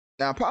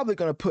Now, I'm probably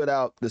going to put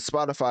out the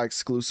Spotify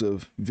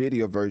exclusive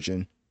video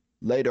version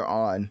later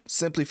on,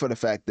 simply for the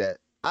fact that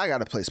I got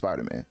to play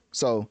Spider-Man.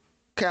 So,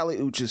 Kali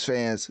Uchis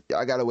fans,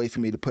 I got to wait for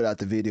me to put out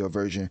the video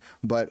version.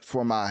 But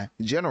for my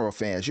general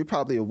fans, you're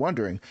probably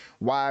wondering,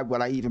 why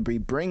would I even be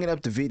bringing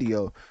up the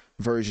video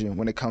version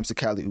when it comes to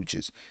Kali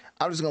Uchis?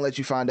 I'm just going to let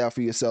you find out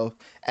for yourself.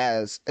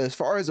 As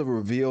far as a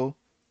reveal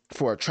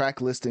for a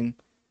track listing,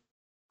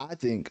 I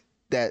think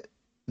that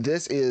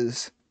this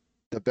is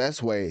the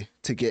best way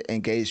to get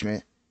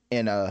engagement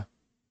in a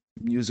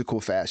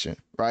musical fashion,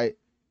 right?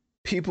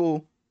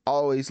 People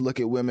always look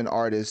at women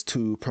artists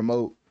to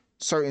promote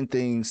certain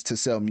things to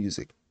sell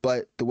music,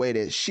 but the way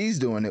that she's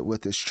doing it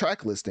with this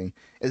track listing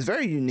is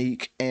very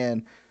unique.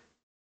 And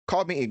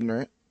call me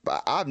ignorant,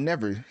 but I've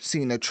never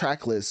seen a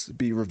track list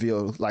be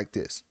revealed like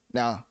this.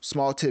 Now,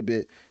 small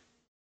tidbit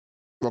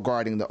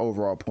regarding the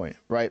overall point,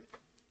 right?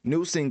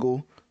 New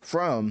single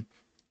from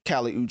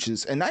Kali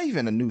Uchis, and not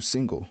even a new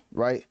single,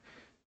 right?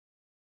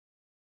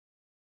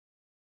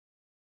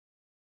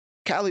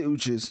 Kali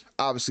Uchis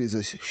obviously is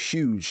a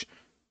huge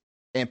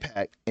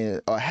impact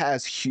and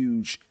has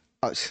humongous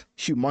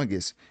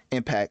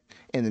impact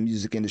in the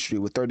music industry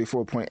with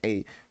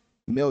 34.8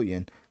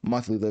 million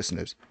monthly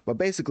listeners. But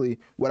basically,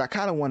 what I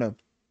kind of want to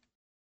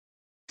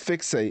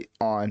fixate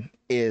on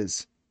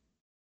is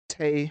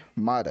Te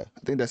Mata. I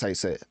think that's how you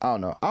say it. I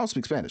don't know. I don't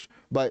speak Spanish,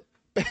 but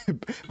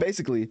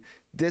basically,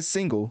 this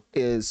single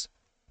is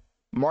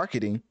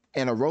marketing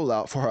and a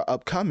rollout for her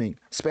upcoming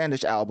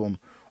Spanish album,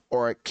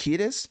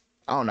 Orchids.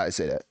 I don't know how to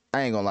say that.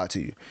 I ain't gonna lie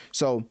to you.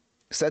 So,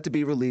 set to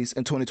be released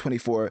in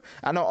 2024.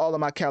 I know all of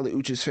my Kali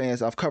Uchis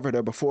fans, I've covered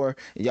her before,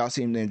 and y'all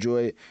seem to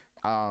enjoy it.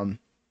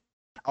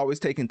 Always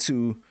take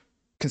into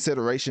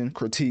consideration,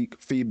 critique,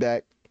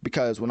 feedback,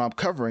 because when I'm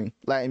covering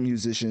Latin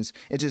musicians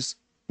and just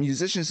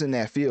musicians in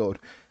that field,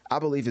 I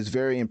believe it's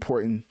very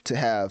important to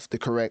have the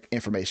correct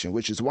information,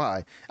 which is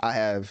why I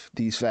have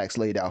these facts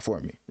laid out for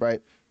me,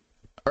 right?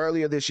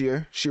 Earlier this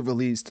year, she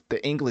released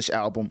the English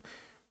album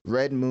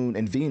Red Moon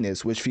and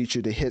Venus, which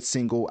featured the hit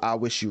single I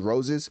Wish You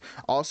Roses.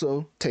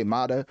 Also, Te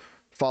Mata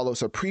follows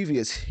her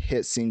previous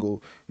hit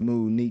single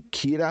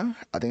Muñequita.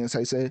 I think that's how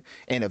you say it.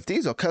 And if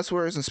these are cuss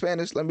words in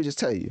Spanish, let me just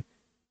tell you,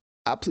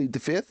 I plead the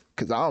fifth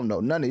because I don't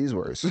know none of these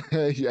words.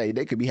 Hey,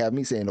 they could be having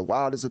me saying the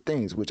wildest of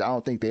things, which I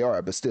don't think they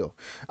are, but still.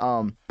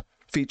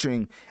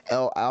 Featuring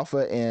El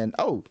Alpha and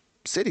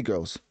City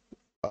Girls.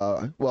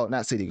 Well,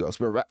 not City Girls,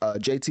 but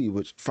JT,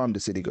 which from the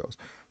City Girls.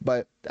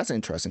 But that's an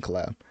interesting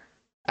collab.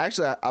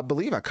 Actually, I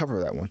believe I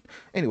covered that one.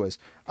 Anyways,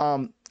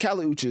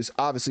 Kali Uchis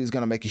obviously is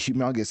going to make a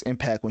humongous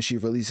impact when she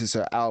releases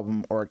her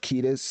album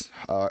Orchids.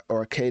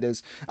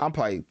 I'm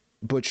probably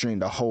butchering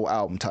the whole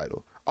album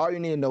title. All you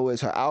need to know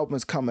is her album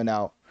is coming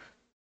out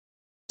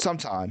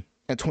sometime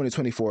in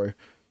 2024.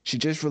 She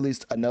just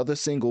released another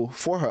single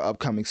for her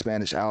upcoming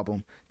Spanish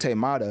album, Te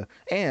Mata,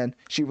 and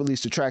she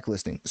released a track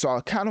listing. So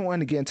I kind of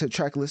wanted to get into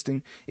track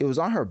listing. It was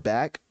on her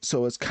back,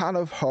 so it's kind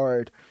of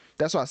hard.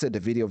 That's why I said the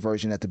video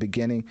version at the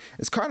beginning.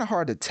 It's kind of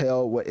hard to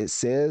tell what it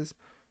says.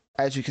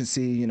 As you can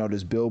see,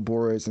 there's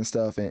billboards and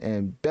stuff.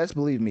 And best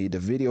believe me, the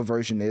video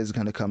version is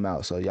going to come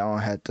out. So y'all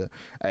don't have to,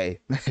 hey,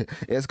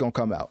 it's going to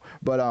come out.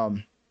 But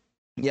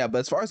yeah, but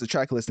as far as the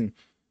track listing,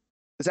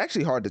 it's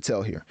actually hard to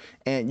tell here.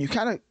 And you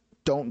kind of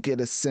don't get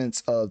a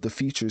sense of the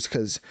features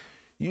because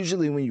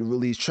usually when you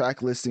release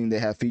track listing, they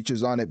have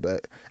features on it,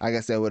 but I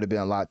guess that would have been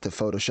a lot to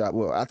Photoshop.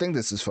 Well, I think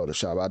this is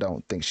Photoshop. I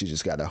don't think she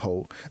just got a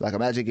whole, like,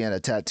 imagine getting a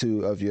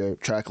tattoo of your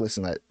track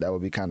listing. That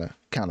would be kind of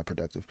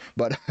counterproductive.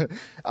 But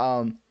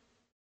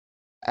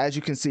as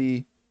you can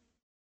see,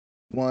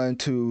 1,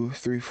 2,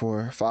 3,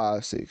 4,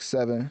 5, 6,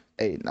 7,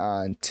 8,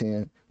 9,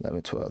 10,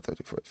 11, 12,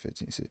 13, 14,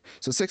 15, 16.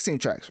 So 16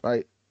 tracks,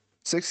 right?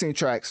 16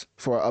 tracks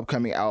for our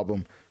upcoming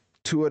album.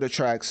 2 of the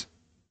tracks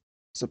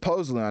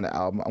supposedly on the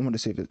album. I want to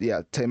see if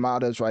Te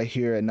Mata's right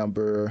here at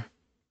number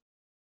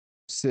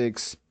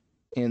 6,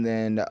 and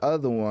then the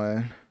other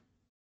one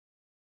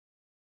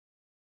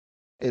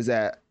is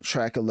at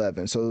track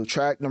 11. So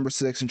track number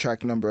 6 and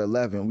track number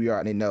 11, we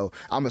already know.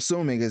 I'm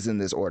assuming is in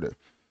this order.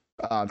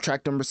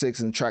 Track number 6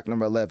 and track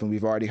number 11,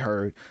 we've already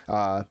heard.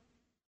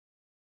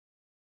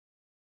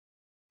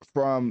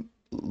 From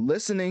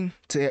listening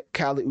to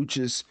Kali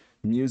Uchis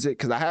music,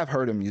 because I have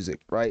heard her music,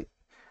 right?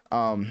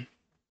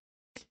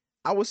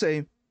 I would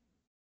say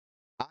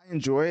I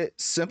enjoy it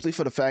simply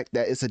for the fact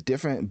that it's a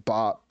different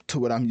bop to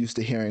what I'm used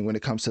to hearing when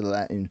it comes to the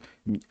Latin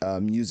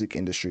music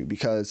industry.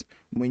 Because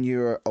when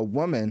you're a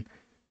woman,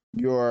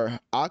 your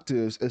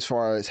octaves, as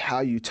far as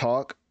how you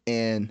talk,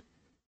 and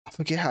I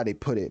forget how they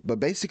put it, but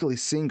basically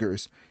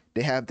singers,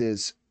 they have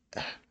this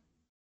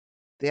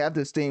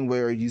thing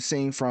where you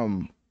sing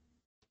from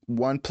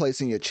one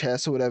place in your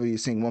chest or whatever, you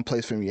sing one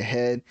place from your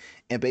head,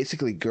 and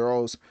basically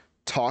girls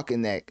talk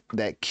in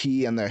that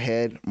key in their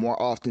head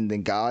more often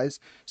than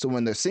guys. So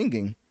when they're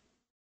singing,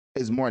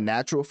 it's more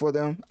natural for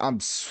them.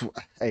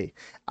 Hey,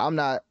 I'm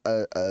not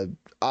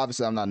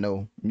obviously I'm not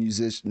no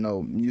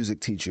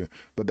music teacher,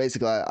 but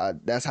basically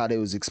that's how they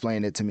was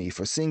explaining it to me.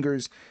 For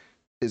singers,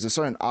 there's a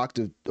certain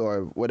octave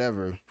or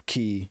whatever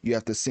key you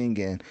have to sing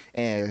in,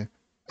 and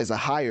is a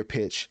higher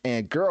pitch,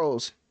 and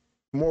girls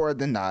more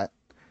than not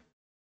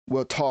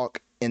will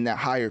talk in that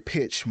higher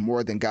pitch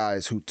more than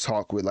guys who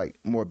talk with like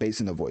more bass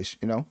in the voice,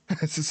 you know?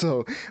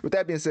 So with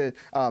that being said,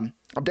 I'm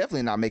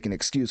definitely not making an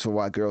excuse for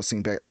why girls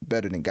sing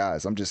better than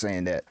guys. I'm just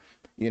saying that,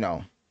 you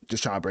know,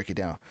 just trying to break it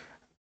down.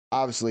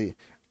 Obviously,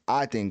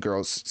 I think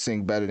girls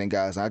sing better than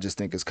guys. And I just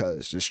think it's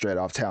cause just straight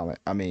off talent.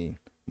 I mean,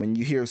 when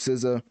you hear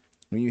SZA,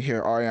 when you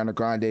hear Ariana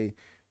Grande,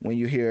 when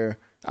you hear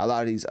a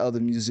lot of these other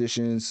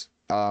musicians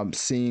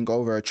sing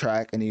over a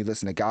track, and then you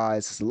listen to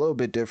guys, it's a little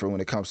bit different when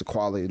it comes to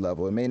quality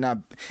level.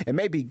 It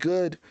may be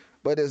good,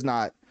 but it's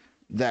not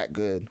that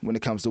good when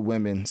it comes to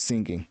women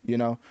singing, you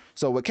know?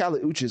 So with Kali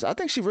Uchis, I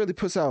think she really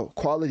puts out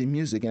quality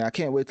music, and I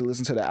can't wait to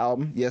listen to the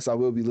album. Yes, I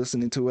will be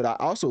listening to it. I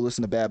also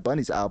listen to Bad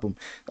Bunny's album.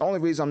 The only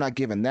reason I'm not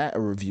giving that a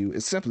review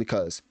is simply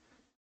because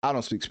I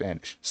don't speak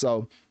Spanish.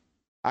 So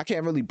I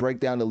can't really break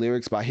down the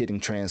lyrics by hitting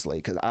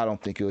translate because I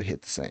don't think it'll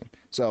hit the same.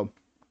 So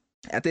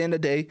at the end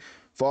of the day,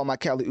 for all my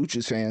Kali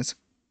Uchis fans,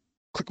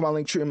 click my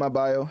link tree in my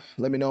bio.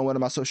 Let me know on one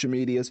of my social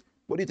medias.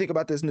 What do you think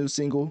about this new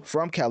single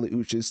from Kali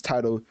Uchis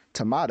titled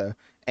Tamada?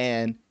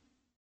 And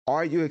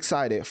are you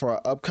excited for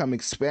our upcoming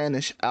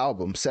Spanish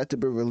album set to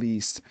be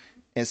released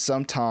in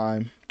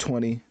sometime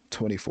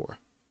 2024?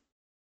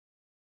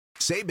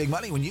 Save big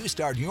money when you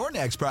start your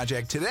next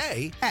project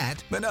today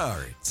at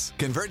Menards.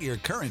 Convert your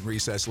current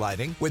recessed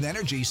lighting with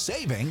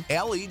energy-saving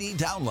LED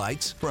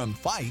downlights from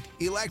Fight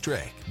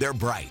Electric. They're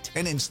bright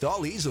and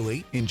install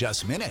easily in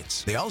just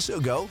minutes. They also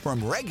go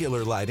from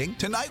regular lighting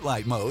to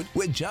nightlight mode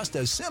with just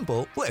a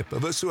simple flip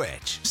of a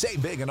switch.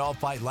 Save big on all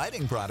Fight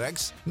lighting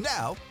products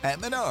now at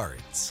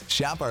Menards.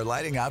 Shop our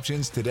lighting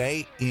options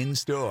today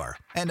in-store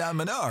and on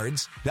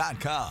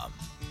Menards.com.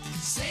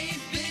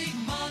 Save